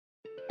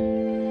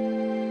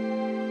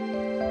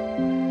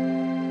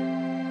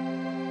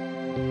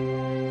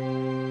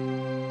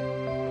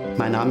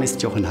My name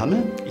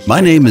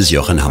is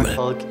Jochen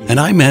Hammel, and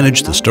I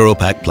manage the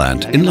Storopack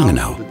plant in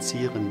Langenau.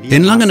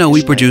 In Langenau,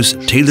 we produce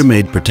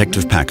tailor-made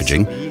protective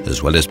packaging,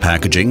 as well as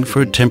packaging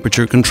for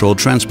temperature-controlled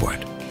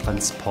transport.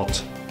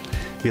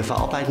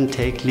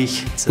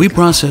 We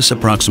process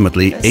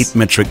approximately 8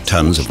 metric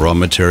tons of raw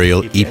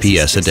material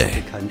EPS a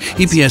day.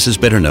 EPS is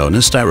better known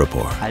as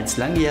Styropor.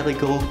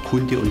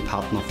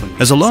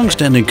 As a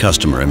long-standing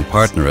customer and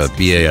partner of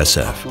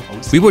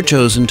BASF, we were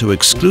chosen to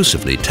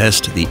exclusively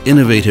test the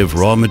innovative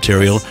raw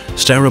material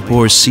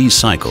Styropor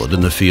Ccycled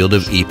in the field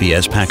of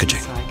EPS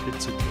packaging.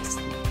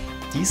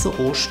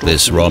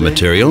 This raw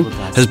material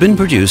has been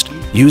produced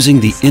using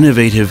the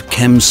innovative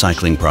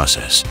ChemCycling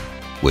process,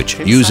 which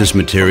uses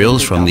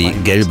materials from the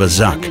Gelber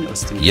Sack,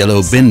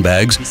 yellow bin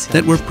bags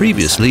that were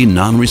previously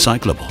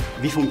non-recyclable.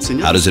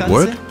 How does it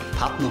work?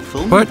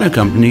 Partner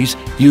companies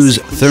use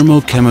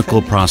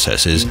thermochemical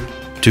processes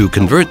to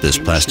convert this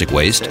plastic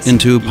waste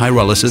into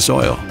pyrolysis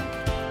oil.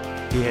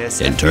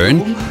 In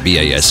turn,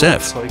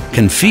 BASF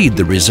can feed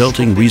the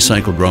resulting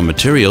recycled raw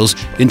materials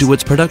into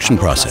its production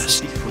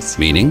process,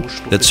 meaning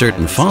that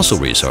certain fossil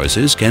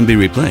resources can be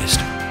replaced.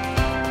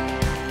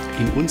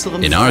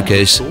 In our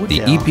case,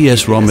 the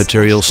EPS raw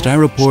material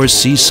Styropor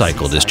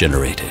Ccycled is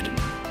generated.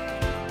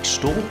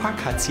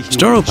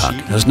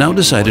 Storopack has now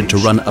decided to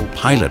run a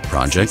pilot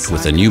project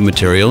with the new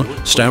material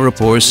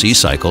Styropor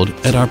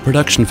Ccycled at our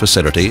production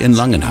facility in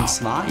Langenau.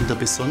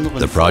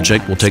 The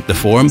project will take the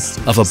form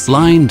of a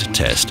blind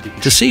test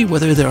to see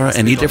whether there are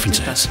any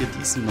differences.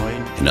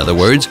 In other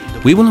words,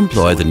 we will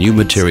employ the new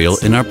material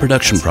in our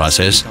production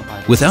process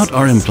without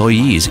our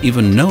employees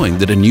even knowing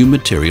that a new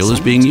material is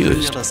being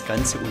used.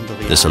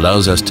 This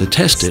allows us to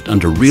test it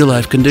under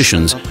real-life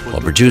conditions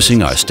while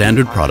producing our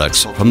standard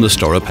products from the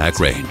Storopack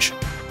range.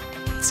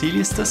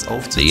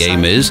 The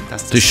aim is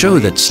to show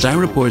that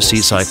Styropor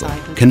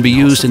Ccycled can be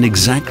used in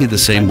exactly the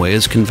same way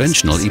as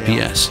conventional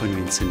EPS.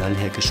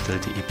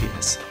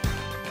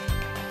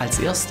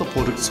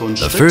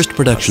 The first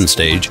production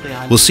stage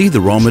will see the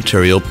raw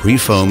material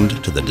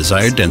pre-foamed to the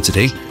desired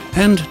density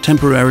and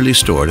temporarily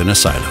stored in a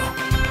silo.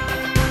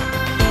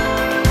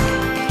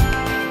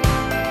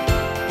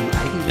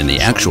 In the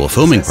actual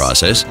foaming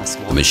process,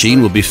 the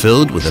machine will be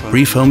filled with the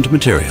pre-foamed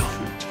material.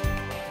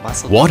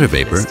 Water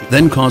vapor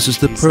then causes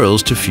the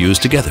pearls to fuse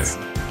together.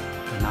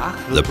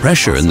 The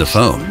pressure in the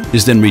foam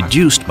is then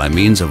reduced by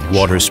means of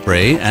water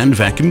spray and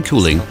vacuum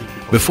cooling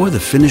before the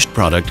finished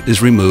product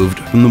is removed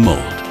from the mold.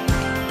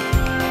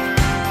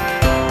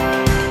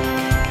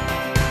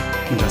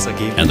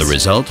 And the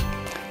result?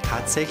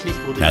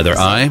 Neither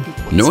I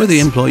nor the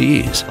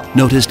employees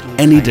noticed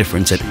any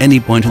difference at any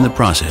point in the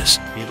process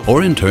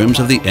or in terms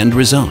of the end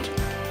result.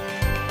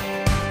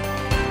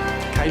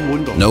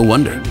 No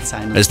wonder,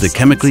 as the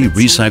chemically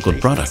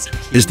recycled product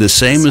is the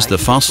same as the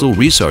fossil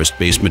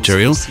resource-based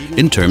material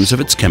in terms of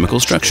its chemical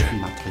structure.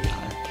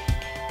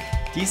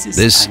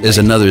 This is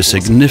another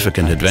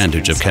significant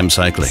advantage of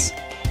ChemCycling.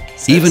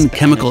 Even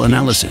chemical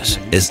analysis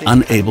is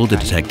unable to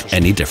detect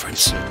any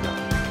difference.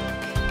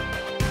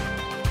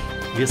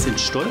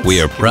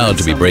 We are proud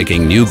to be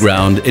breaking new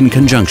ground in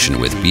conjunction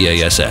with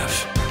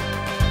BASF.